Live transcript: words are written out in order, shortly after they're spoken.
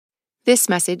This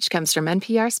message comes from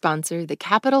NPR sponsor, the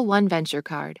Capital One Venture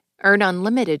Card. Earn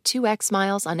unlimited 2x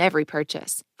miles on every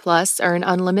purchase. Plus, earn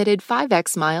unlimited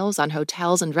 5x miles on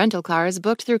hotels and rental cars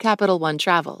booked through Capital One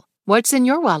Travel. What's in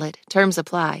your wallet? Terms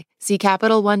apply. See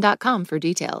CapitalOne.com for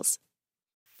details.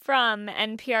 From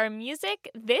NPR Music,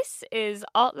 this is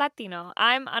Alt.Latino.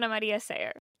 I'm Ana Maria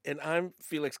Sayer. And I'm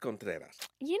Felix Contreras.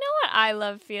 You know what I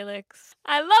love, Felix?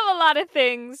 I love a lot of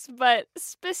things, but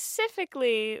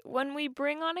specifically when we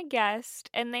bring on a guest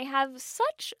and they have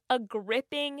such a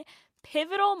gripping,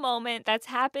 pivotal moment that's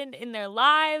happened in their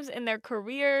lives, in their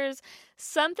careers,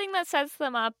 something that sets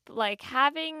them up like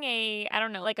having a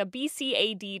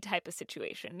BCAD type of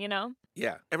situation, you know?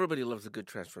 Yeah, everybody loves a good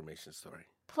transformation story.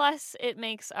 Plus, it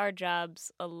makes our jobs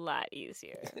a lot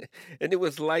easier. And it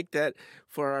was like that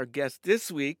for our guest this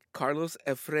week, Carlos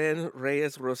Efren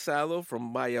Reyes Rosado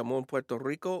from Bayamón, Puerto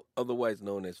Rico, otherwise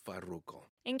known as Farruko.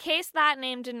 In case that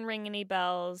name didn't ring any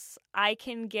bells, I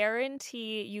can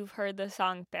guarantee you've heard the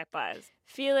song Pepas.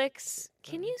 Felix,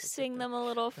 can you sing them a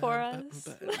little for us?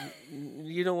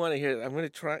 You don't want to hear it. I'm going to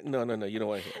try. No, you don't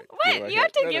want to hear it. What? You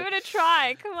have to give it a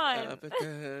try. Come on.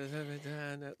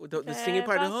 The singing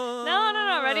part.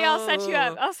 No. Ready? I'll set you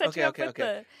up.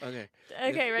 Okay.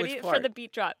 Okay, ready for the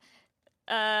beat drop.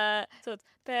 So it's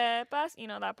Pepas. You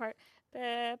know that part.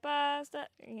 Pepas.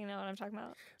 You know what I'm talking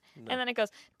about? No. And then it goes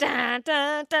da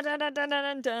da da da da da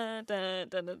da da da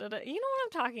da da da. You know what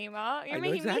I'm talking about? You're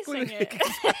making me sing it.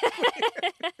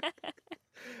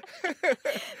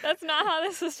 That's not how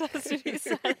this is supposed to be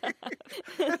set up.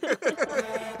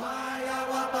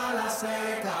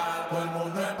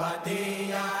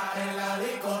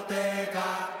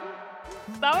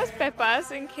 That was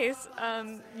Pepas, in case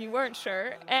you weren't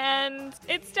sure. And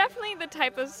it's definitely the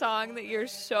type of song that you're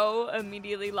so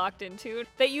immediately locked into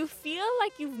that you feel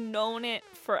like you've known it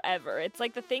forever. It's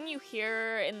like the thing you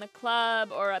hear in the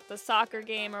club or at the soccer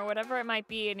game or whatever it might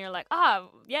be, and you're like,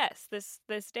 yes, this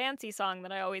dancey song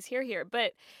that I always hear here.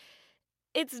 But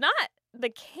it's not the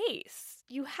case.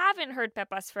 You haven't heard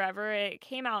Pepas forever. It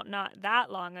came out not that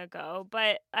long ago.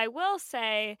 But I will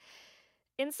say,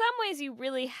 in some ways, you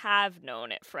really have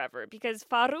known it forever because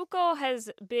Farruko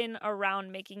has been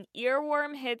around making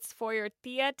earworm hits for your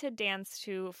tia to dance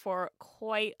to for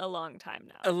quite a long time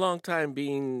now. A long time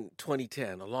being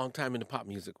 2010, a long time in the pop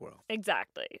music world.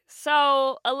 Exactly.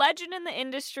 So, a legend in the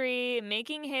industry,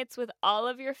 making hits with all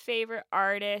of your favorite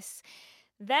artists.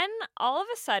 Then, all of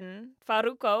a sudden,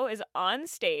 Farruko is on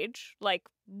stage, like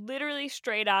literally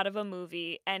straight out of a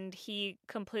movie, and he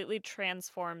completely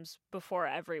transforms before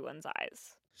everyone's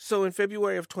eyes. So in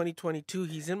February of 2022,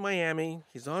 he's in Miami,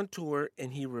 he's on tour,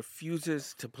 and he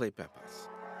refuses to play Pepas.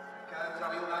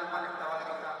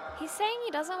 He's saying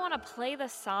he doesn't want to play the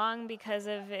song because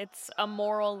of its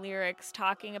immoral lyrics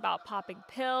talking about popping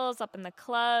pills up in the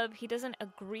club. He doesn't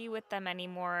agree with them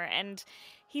anymore, and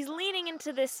he's leaning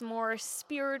into this more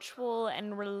spiritual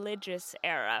and religious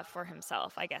era for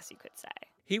himself, I guess you could say.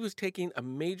 He was taking a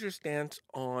major stance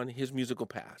on his musical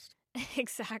past.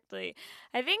 Exactly.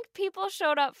 I think people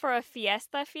showed up for a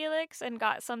fiesta, Felix, and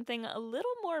got something a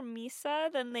little more misa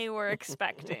than they were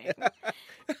expecting.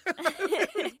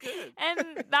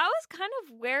 And that was kind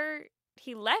of where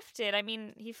he left it. I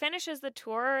mean, he finishes the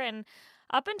tour, and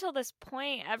up until this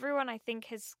point, everyone, I think,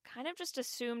 has kind of just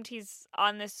assumed he's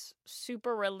on this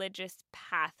super religious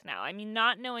path now. I mean,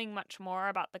 not knowing much more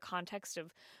about the context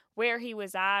of where he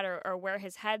was at or where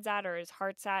his head's at or his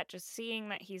heart's at, just seeing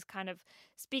that he's kind of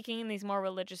speaking in these more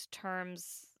religious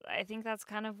terms, I think that's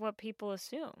kind of what people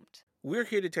assumed. We're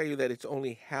here to tell you that it's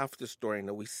only half the story.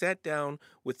 Now, we sat down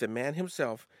with the man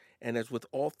himself, and as with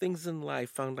all things in life,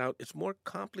 found out it's more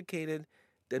complicated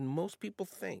than most people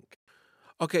think.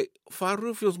 Okay,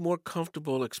 Farru feels more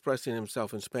comfortable expressing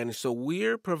himself in Spanish, so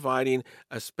we're providing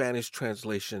a Spanish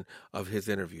translation of his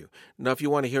interview. Now, if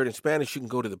you want to hear it in Spanish, you can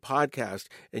go to the podcast,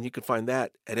 and you can find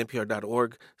that at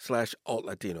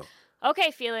npr.org/Alt.Latino.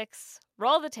 Okay, Felix,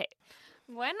 roll the tape.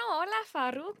 Bueno, hola,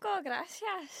 Farruko,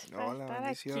 gracias por estar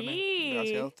aquí.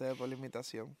 Gracias a usted por la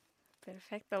invitación.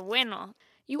 Perfecto. Bueno,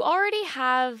 you already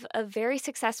have a very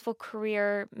successful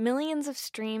career, millions of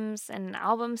streams and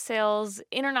album sales,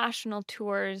 international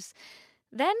tours.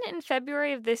 Then in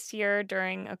February of this year,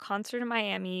 during a concert in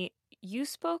Miami, you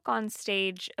spoke on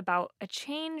stage about a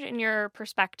change in your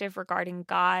perspective regarding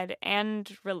God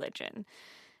and religion.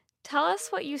 Tell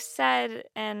us what you said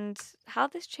and how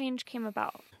this change came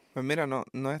about. Pues mira, no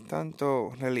es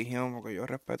tanto religión, porque yo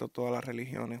respeto todas las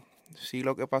religiones. Sí,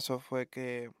 lo que pasó fue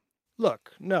que...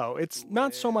 Look, no, it's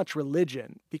not so much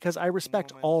religion, because I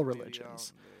respect all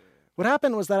religions. What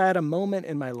happened was that I had a moment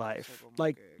in my life,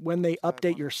 like when they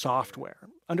update your software,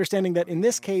 understanding that in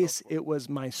this case, it was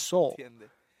my soul.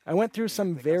 I went through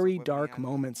some very dark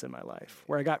moments in my life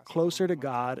where I got closer to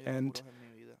God and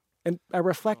I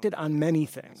reflected on many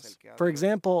things. For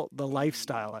example, the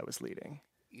lifestyle I was leading.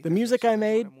 The music I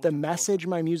made, the message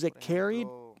my music carried,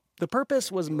 the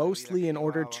purpose was mostly in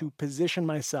order to position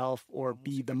myself or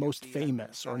be the most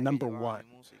famous or number one.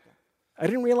 I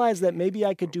didn't realize that maybe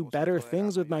I could do better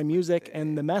things with my music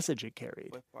and the message it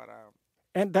carried.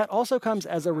 And that also comes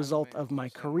as a result of my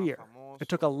career. It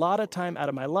took a lot of time out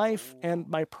of my life, and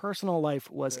my personal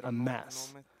life was a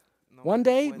mess. One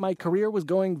day, my career was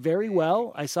going very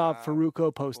well. I saw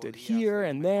Farruko posted here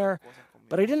and there,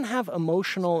 but I didn't have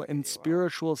emotional and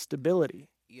spiritual stability.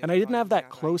 And I didn't have that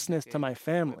closeness to my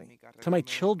family, to my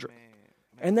children.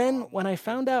 And then when I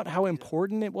found out how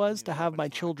important it was to have my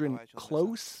children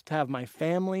close, to have my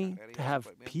family, to have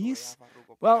peace,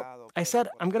 well, I said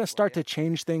I'm going to start to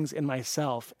change things in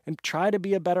myself and try to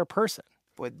be a better person.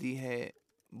 Pues dije,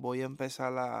 voy a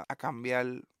empezar a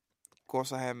cambiar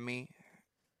cosas en mí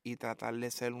y tratar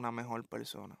de ser una mejor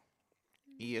persona.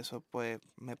 Y eso pues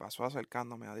me pasó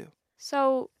acercándome a Dios.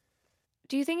 So,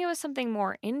 do you think it was something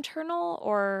more internal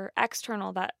or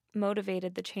external that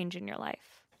motivated the change in your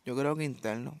life? Yo creo que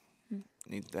interno.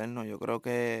 Interno, yo creo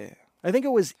que... I think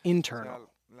it was internal.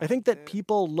 I think that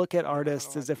people look at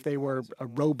artists as if they were a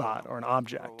robot or an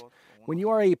object. When you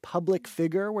are a public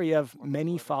figure where you have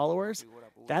many followers,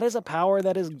 that is a power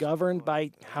that is governed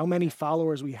by how many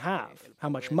followers we have, how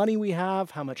much money we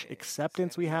have, how much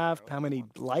acceptance we have, how many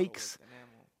likes.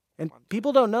 And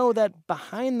people don't know that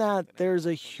behind that, there's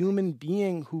a human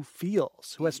being who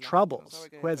feels, who has troubles,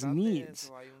 who has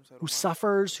needs, who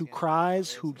suffers, who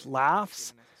cries, who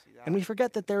laughs. And we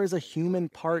forget that there is a human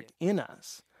part in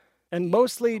us. And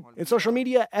mostly, in social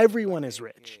media, everyone is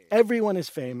rich. Everyone is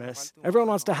famous. Everyone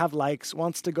wants to have likes,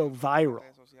 wants to go viral.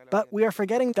 But we are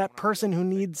forgetting that person who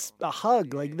needs a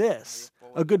hug like this.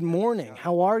 A good morning.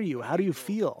 How are you? How do you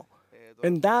feel?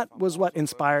 And that was what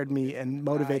inspired me and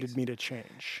motivated me to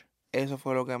change. Eso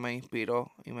fue lo que me inspiró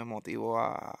y me motivó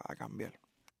a cambiar.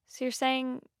 So you're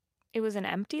saying it was an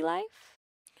empty life?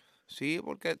 Sí,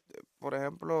 porque, por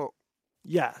ejemplo...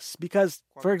 Yes, because,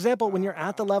 for example, when you're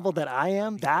at the level that I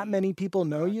am, that many people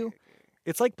know you,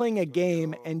 it's like playing a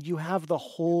game and you have the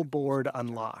whole board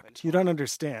unlocked. You don't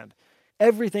understand.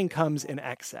 Everything comes in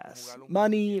excess.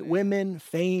 Money, women,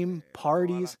 fame,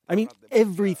 parties. I mean,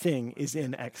 everything is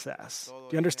in excess. Do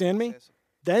you understand me?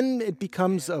 Then it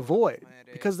becomes a void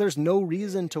because there's no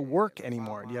reason to work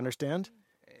anymore. Do you understand?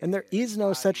 And there is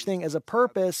no such thing as a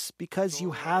purpose because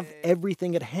you have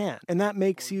everything at hand. And that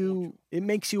makes you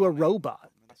a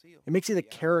robot. It makes you the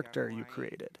character you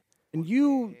created. And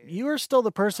you are still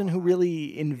the person who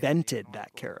really invented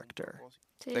that character.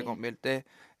 Te convierte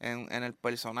en el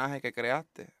personaje que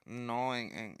creaste, no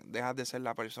en dejas de ser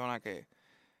la persona que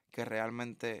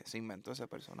realmente se inventó ese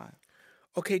personaje.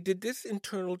 Okay, did this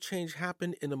internal change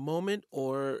happen in a moment,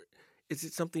 or is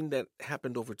it something that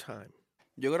happened over time?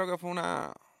 Yo creo que fue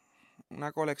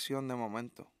una colección de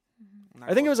momentos.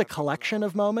 I think it was a collection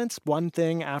of moments, one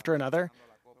thing after another.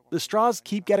 The straws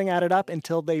keep getting added up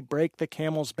until they break the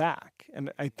camel's back,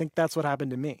 and I think that's what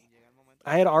happened to me.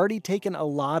 I had already taken a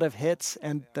lot of hits,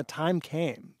 and the time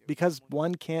came, because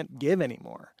one can't give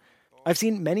anymore. I've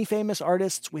seen many famous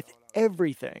artists with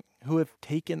everything who have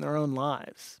taken their own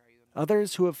lives.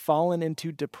 Others who have fallen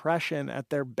into depression at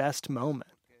their best moment.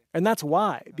 And that's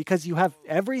why, because you have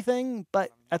everything,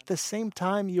 but at the same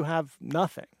time, you have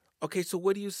nothing. Okay, so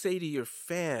what do you say to your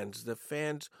fans, the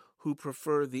fans who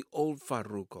prefer the old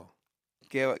Farruko?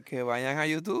 Que vayan a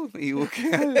YouTube y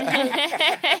busquen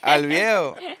al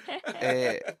viejo.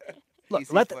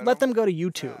 Look, let them go to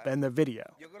YouTube and the video.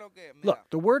 Look,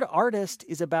 the word artist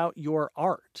is about your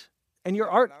art. And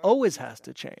your art always has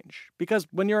to change. Because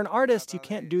when you're an artist, you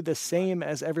can't do the same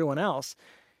as everyone else.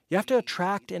 You have to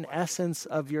attract an essence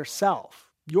of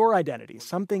yourself, your identity,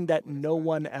 something that no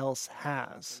one else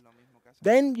has.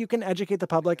 Then you can educate the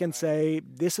public and say,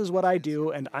 this is what I do,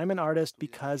 and I'm an artist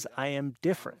because I am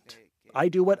different. I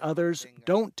do what others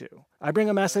don't do. I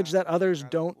bring a message that others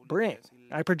don't bring.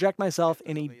 I project myself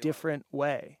in a different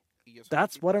way.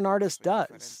 That's what an artist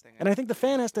does. And I think the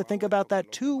fan has to think about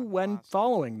that too when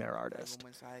following their artist.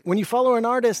 When you follow an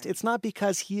artist, it's not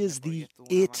because he is the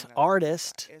it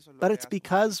artist, but it's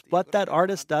because what that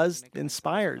artist does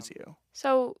inspires you.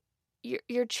 So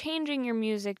you're changing your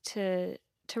music to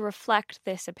reflect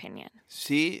this opinion.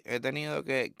 Sí, he tenido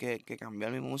que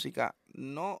cambiar mi música.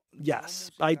 No.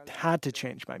 Yes, I had to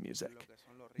change my music.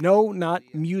 No, not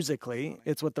musically.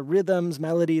 It's what the rhythms,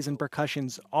 melodies, and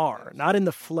percussions are, not in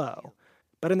the flow.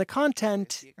 But in the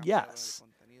content, yes.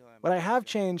 What I have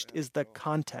changed is the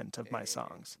content of my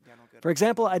songs. For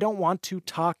example, I don't want to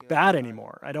talk bad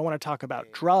anymore. I don't want to talk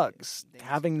about drugs,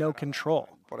 having no control.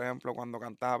 Por ejemplo, cuando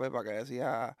cantaba Pepa, que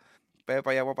decía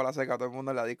Pepa y agua para la seca, todo el mundo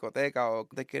en la discoteca, o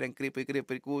te quieren creepy,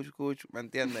 creepy, kush, kush, ¿me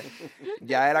entiendes?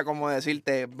 Ya era como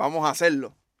decirte, vamos a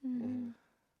hacerlo,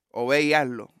 o ve y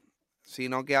hazlo.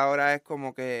 Sino que ahora es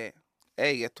como que,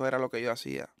 hey, esto era lo que yo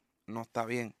hacía, no está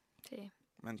bien. Sí.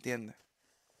 ¿Me entiendes?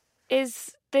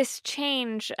 Is this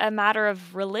change a matter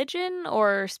of religion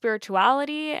or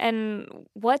spirituality? And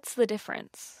what's the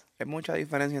difference? Hay mucha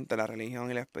diferencia entre la religión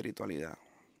y la espiritualidad.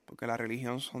 Porque la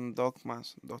religión son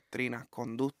dogmas, doctrinas,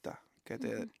 conductas que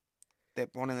te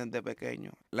ponen desde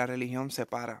pequeño. La religión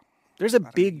separa. There's a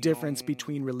big difference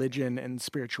between religion and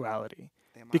spirituality.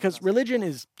 Because religion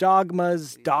is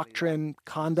dogmas, doctrine,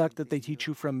 conduct that they teach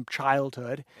you from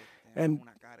childhood. And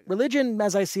religion,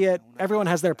 as I see it, everyone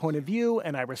has their point of view,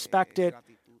 and I respect it.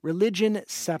 Religion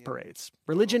separates.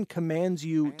 Religion commands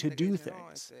you to do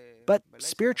things. But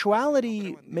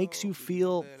spirituality makes you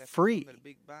feel free.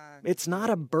 It's not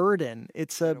a burden,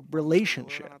 it's a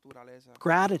relationship.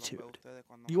 Gratitude.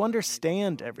 You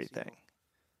understand everything.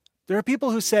 There are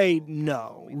people who say,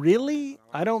 no, really?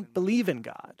 I don't believe in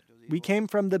God. We came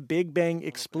from the Big Bang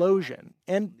explosion.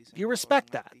 And you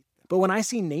respect that. But when I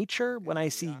see nature, when I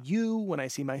see you, when I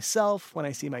see myself, when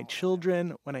I see my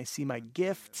children, when I see my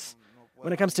gifts,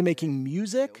 when it comes to making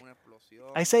music,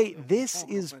 I say this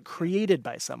is created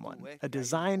by someone, a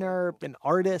designer, an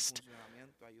artist,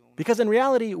 because in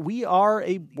reality, we are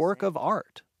a work of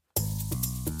art.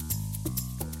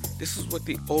 This is what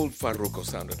the old Farruko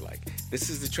sounded like. This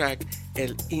is the track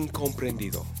El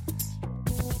Incomprendido.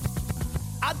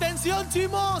 Atención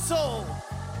chimoso,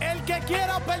 el que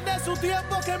quiera perder su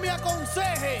tiempo que me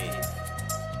aconseje,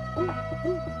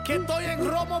 que estoy en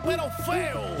romo pero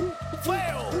feo,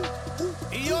 feo,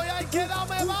 y hoy hay que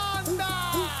darme banda.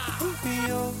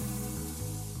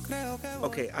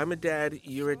 Okay, I'm a dad,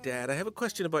 you're a dad. I have a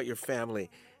question about your family.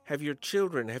 Have your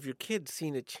children, have your kids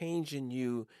seen a change in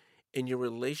you in your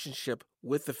relationship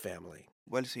with the family?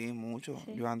 Well, sí, mucho.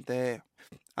 Yo antes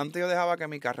yo dejaba que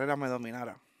mi carrera me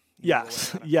dominara.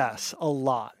 Yes, a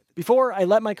lot. Before, I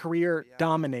let my career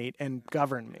dominate and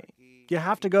govern me. You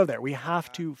have to go there. We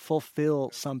have to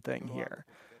fulfill something here.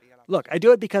 Look, I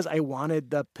do it because I wanted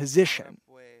the position.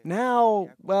 Now,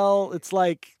 well, it's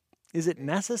like, is it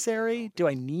necessary? Do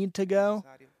I need to go?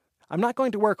 I'm not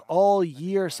going to work all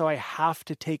year, so I have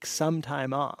to take some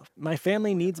time off. My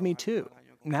family needs me too.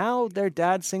 Now their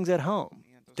dad sings at home.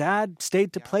 Dad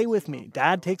stayed to play with me.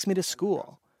 Dad takes me to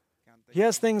school. He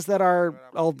has things that are,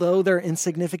 although they're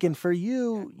insignificant for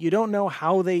you, you don't know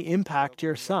how they impact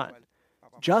your son.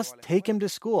 Just take him to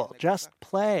school. Just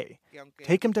play.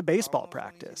 Take him to baseball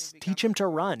practice. Teach him to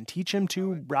run. Teach him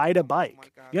to ride a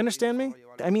bike. You understand me?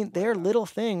 I mean, they're little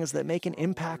things that make an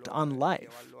impact on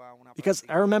life. Because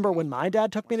I remember when my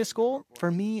dad took me to school, for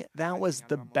me, that was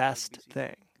the best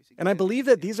thing. And I believe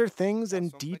that these are things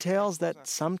and details that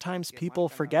sometimes people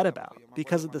forget about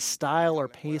because of the style or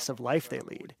pace of life they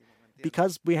lead.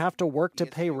 Because we have to work to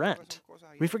pay rent.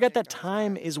 We forget that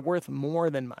time is worth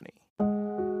more than money.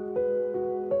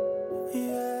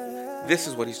 This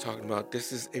is what he's talking about.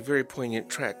 This is a very poignant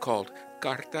track called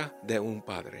Carta de un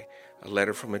Padre, a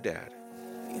letter from a dad.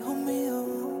 Hijo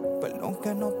mío, perdón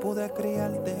que no pude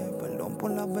criarte, perdón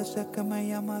por las veces que me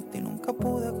llamaste y nunca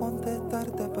pude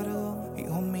contestarte, perdón.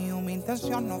 Hijo mío, mi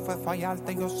intención no fue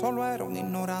fallarte, yo solo era un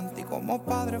ignorante y como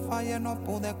padre fallé, no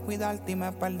pude cuidarte y me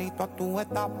perdí toda tu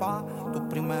etapa, tus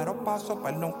primeros pasos,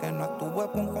 perdón que no estuve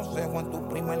con consejo en tu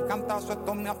primer cantazo,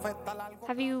 esto me afecta largo.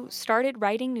 Have you started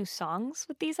writing new songs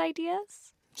with these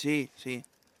ideas? Sí.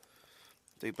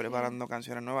 Estoy preparando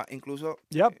canciones nuevas, incluso...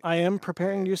 Yep, I am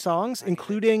preparing new songs,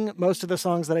 including most of the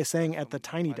songs that I sang at the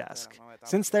Tiny Desk,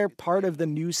 since they're part of the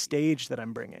new stage that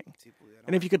I'm bringing.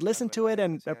 And if you could listen to it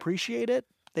and appreciate it,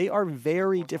 they are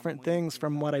very different things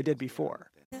from what I did before.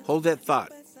 Hold that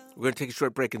thought. We're going to take a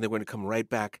short break, and then we're going to come right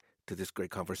back to this great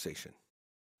conversation.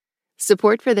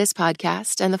 Support for this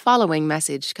podcast and the following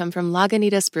message come from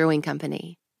Lagunitas Brewing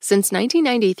Company. Since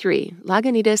 1993,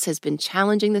 Lagunitas has been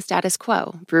challenging the status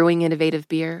quo, brewing innovative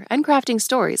beer, and crafting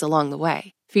stories along the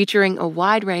way. Featuring a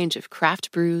wide range of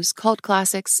craft brews, cult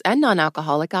classics, and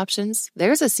non-alcoholic options,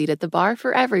 there's a seat at the bar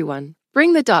for everyone.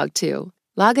 Bring the dog, too.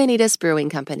 Lagunitas Brewing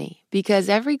Company, because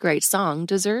every great song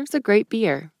deserves a great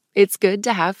beer. It's good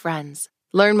to have friends.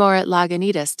 Learn more at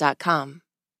Lagunitas.com.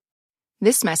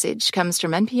 This message comes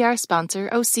from NPR sponsor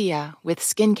Osea with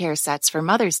skincare sets for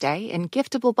Mother's Day in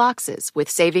giftable boxes with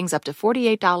savings up to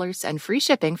 $48 and free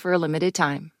shipping for a limited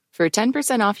time. For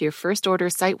 10% off your first order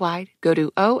site-wide, go to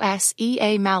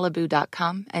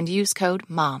OSEAMalibu.com and use code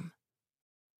MOM.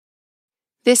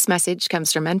 This message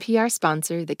comes from NPR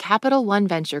sponsor, the Capital One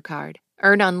Venture Card.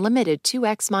 Earn unlimited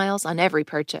 2x miles on every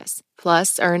purchase.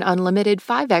 Plus, earn unlimited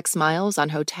 5x miles on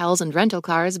hotels and rental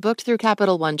cars booked through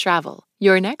Capital One Travel.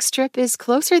 Your next trip is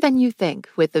closer than you think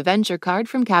with the Venture Card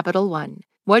from Capital One.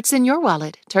 What's in your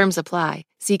wallet? Terms apply.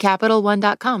 See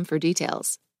CapitalOne.com for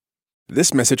details.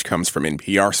 This message comes from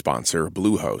NPR sponsor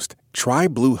Bluehost. Try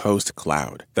Bluehost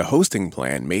Cloud, the hosting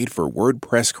plan made for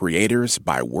WordPress creators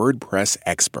by WordPress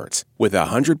experts. With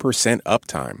 100%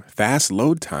 uptime, fast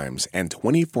load times, and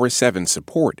 24/7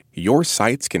 support, your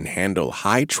sites can handle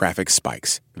high traffic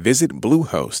spikes. Visit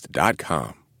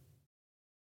Bluehost.com.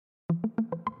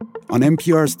 On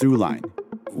NPR's Throughline,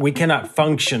 we cannot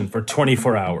function for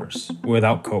 24 hours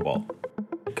without cobalt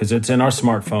because it's in our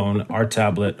smartphone, our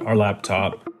tablet, our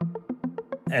laptop.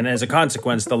 And as a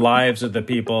consequence, the lives of the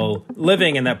people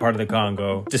living in that part of the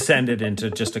Congo descended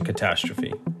into just a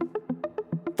catastrophe.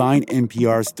 Find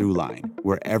NPR's Throughline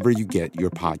wherever you get your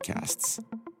podcasts.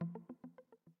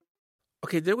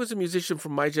 Okay, there was a musician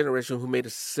from my generation who made a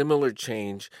similar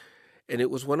change, and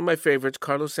it was one of my favorites,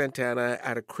 Carlos Santana.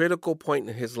 At a critical point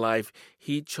in his life,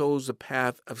 he chose a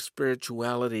path of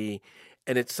spirituality,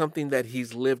 and it's something that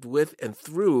he's lived with and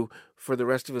through for the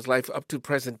rest of his life up to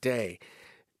present day.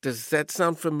 Does that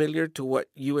sound familiar to what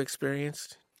you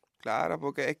experienced? Claro,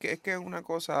 porque es que una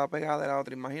cosa pegada de la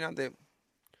otra. Imagínate.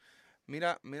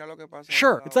 Mira lo que pasa.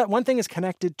 Sure, it's that one thing is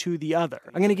connected to the other.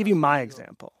 I'm going to give you my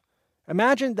example.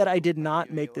 Imagine that I did not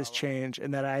make this change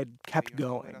and that I had kept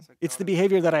going. It's the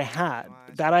behavior that I had,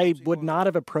 that I would not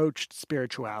have approached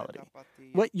spirituality.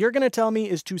 What you're going to tell me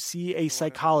is to see a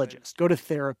psychologist, go to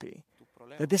therapy,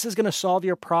 that this is going to solve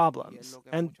your problems.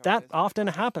 And that often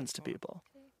happens to people.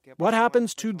 What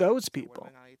happens to those people?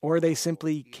 Or they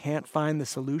simply can't find the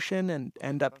solution and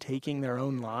end up taking their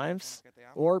own lives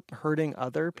or hurting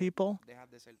other people.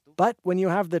 But when you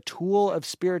have the tool of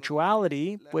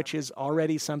spirituality, which is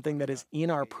already something that is in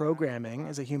our programming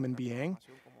as a human being,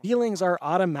 feelings are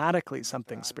automatically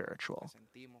something spiritual.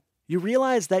 You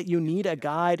realize that you need a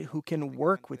guide who can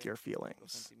work with your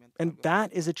feelings. And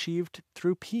that is achieved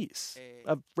through peace,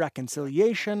 of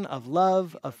reconciliation, of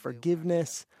love, of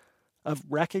forgiveness, of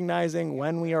recognizing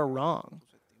when we are wrong,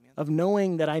 of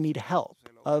knowing that I need help,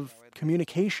 of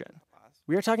communication.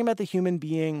 We are talking about the human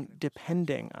being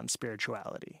depending on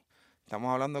spirituality.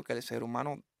 Estamos hablando que el ser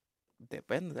humano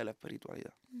depende de la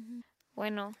espiritualidad.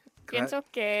 Bueno, pienso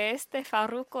que este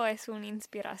Farruko es una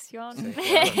inspiración. Sí,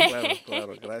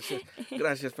 claro.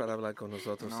 Gracias por hablar con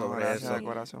nosotros sobre eso.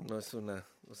 Corazón. No es una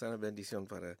bendición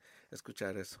para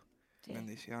escuchar eso. Sí.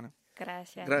 Bendiciones.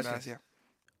 Gracias.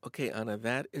 Okay, Ana,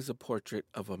 that is a portrait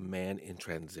of a man in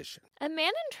transition. A man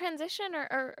in transition,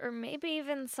 or maybe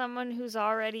even someone who's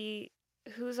already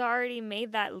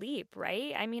made that leap,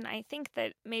 right? I mean, I think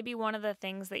that maybe one of the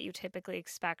things that you typically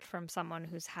expect from someone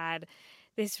who's had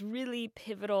this really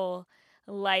pivotal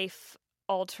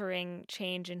life-altering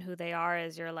change in who they are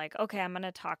is you're like, okay, I'm going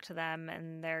to talk to them,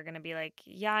 and they're going to be like,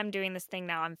 yeah, I'm doing this thing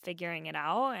now, I'm figuring it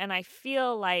out. And I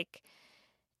feel like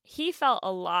he felt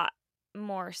a lot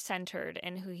more centered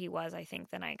in who he was, I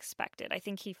think, than I expected. I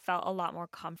think he felt a lot more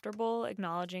comfortable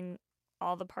acknowledging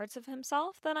all the parts of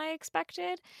himself than I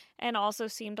expected, and also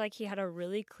seemed like he had a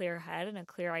really clear head and a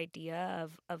clear idea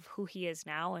of who he is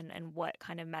now and what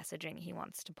kind of messaging he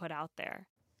wants to put out there.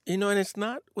 You know, and it's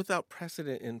not without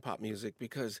precedent in pop music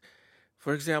because,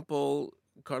 for example,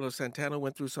 Carlos Santana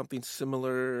went through something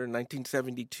similar in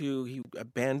 1972. He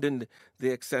abandoned the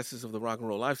excesses of the rock and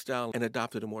roll lifestyle and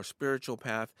adopted a more spiritual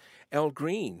path. Al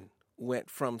Green went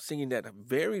from singing that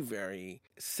very, very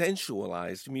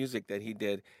sensualized music that he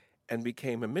did and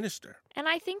became a minister. And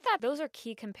I think that those are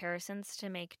key comparisons to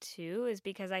make too, is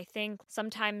because I think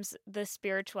sometimes the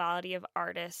spirituality of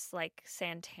artists like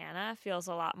Santana feels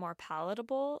a lot more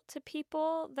palatable to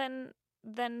people than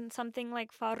something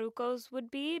like Farruko's would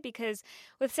be, because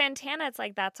with Santana, it's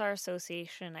like that's our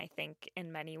association, I think,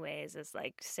 in many ways, is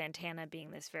like Santana being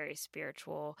this very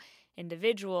spiritual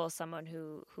individual, someone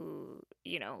who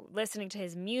you know, listening to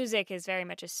his music is very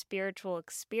much a spiritual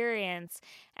experience.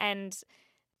 And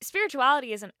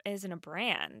spirituality isn't a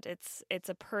brand. It's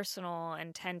a personal,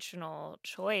 intentional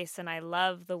choice. And I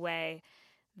love the way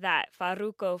that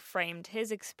Farruko framed his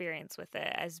experience with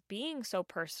it as being so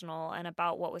personal and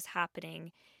about what was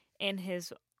happening in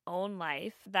his own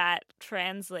life that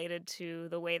translated to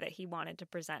the way that he wanted to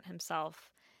present himself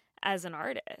as an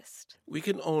artist. We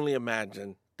can only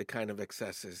imagine the kind of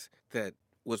excesses that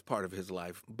was part of his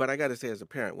life. But I got to say, as a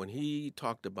parent, when he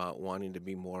talked about wanting to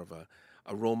be more of a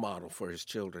role model for his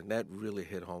children, that really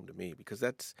hit home to me, because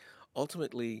that's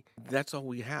ultimately, that's all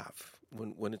we have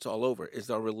when it's all over, is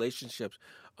our relationships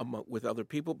with other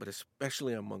people, but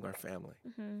especially among our family.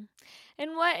 Mm-hmm.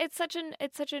 And it's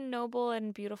such a noble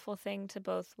and beautiful thing to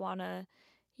both want to,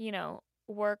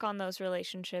 work on those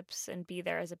relationships and be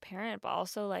there as a parent, but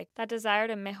also like that desire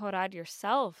to mejorar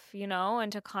yourself,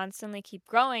 and to constantly keep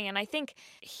growing. And I think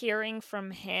hearing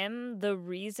from him the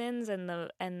reasons and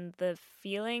the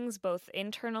feelings, both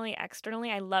internally,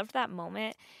 externally, I loved that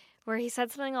moment where he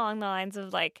said something along the lines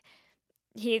of like,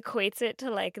 he equates it to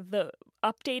like the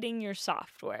updating your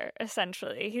software,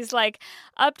 essentially. He's like,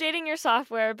 updating your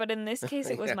software, but in this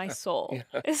case, it was my soul,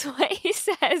 is what he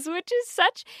says, which is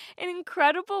such an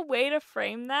incredible way to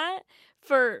frame that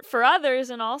for others,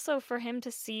 and also for him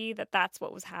to see that that's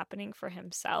what was happening for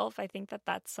himself. I think that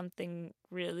that's something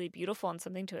really beautiful and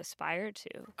something to aspire to.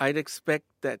 I'd expect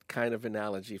that kind of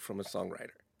analogy from a songwriter.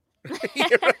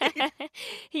 Right?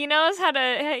 He knows how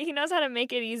to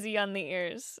make it easy on the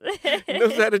ears. He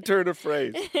knows how to turn a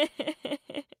phrase.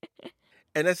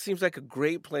 And that seems like a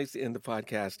great place to end the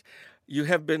podcast. You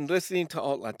have been listening to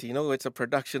Alt.Latino. It's a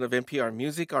production of NPR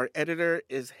Music. Our editor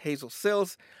is Hazel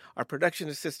Sills. Our production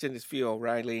assistant is Fio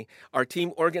O'Reilly. Our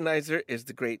team organizer is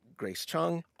the great Grace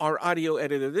Chung. Our audio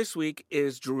editor this week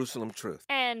is Jerusalem Truth.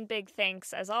 And big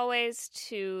thanks, as always,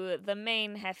 to the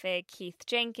main jefe, Keith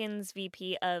Jenkins,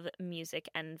 VP of Music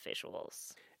and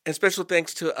Visuals. And special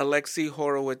thanks to Alexei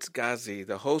Horowitz-Ghazi,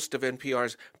 the host of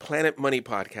NPR's Planet Money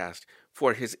podcast,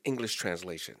 for his English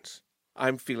translations.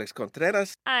 I'm Felix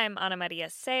Contreras. I'm Ana Maria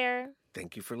Sayer.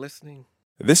 Thank you for listening.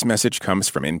 This message comes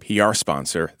from NPR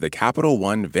sponsor, the Capital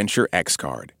One Venture X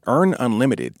Card. Earn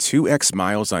unlimited 2x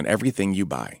miles on everything you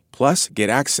buy. Plus, get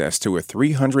access to a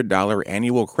 $300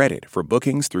 annual credit for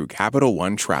bookings through Capital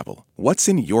One Travel. What's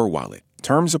in your wallet?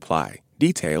 Terms apply.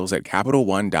 Details at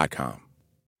CapitalOne.com.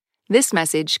 This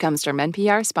message comes from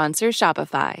NPR sponsor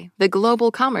Shopify, the global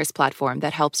commerce platform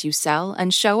that helps you sell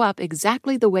and show up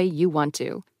exactly the way you want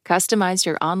to. Customize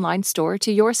your online store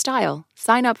to your style.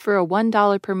 Sign up for a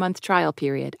 $1 per month trial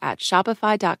period at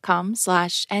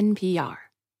shopify.com/NPR.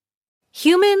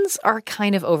 Humans are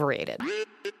kind of overrated.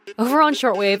 Over on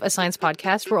Shortwave, a science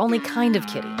podcast, we're only kind of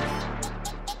kidding.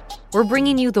 We're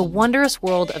bringing you the wondrous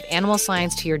world of animal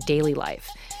science to your daily life.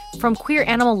 From queer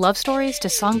animal love stories to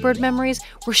songbird memories,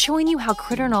 we're showing you how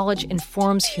critter knowledge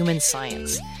informs human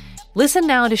science. Listen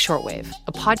now to Shortwave,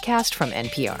 a podcast from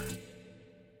NPR.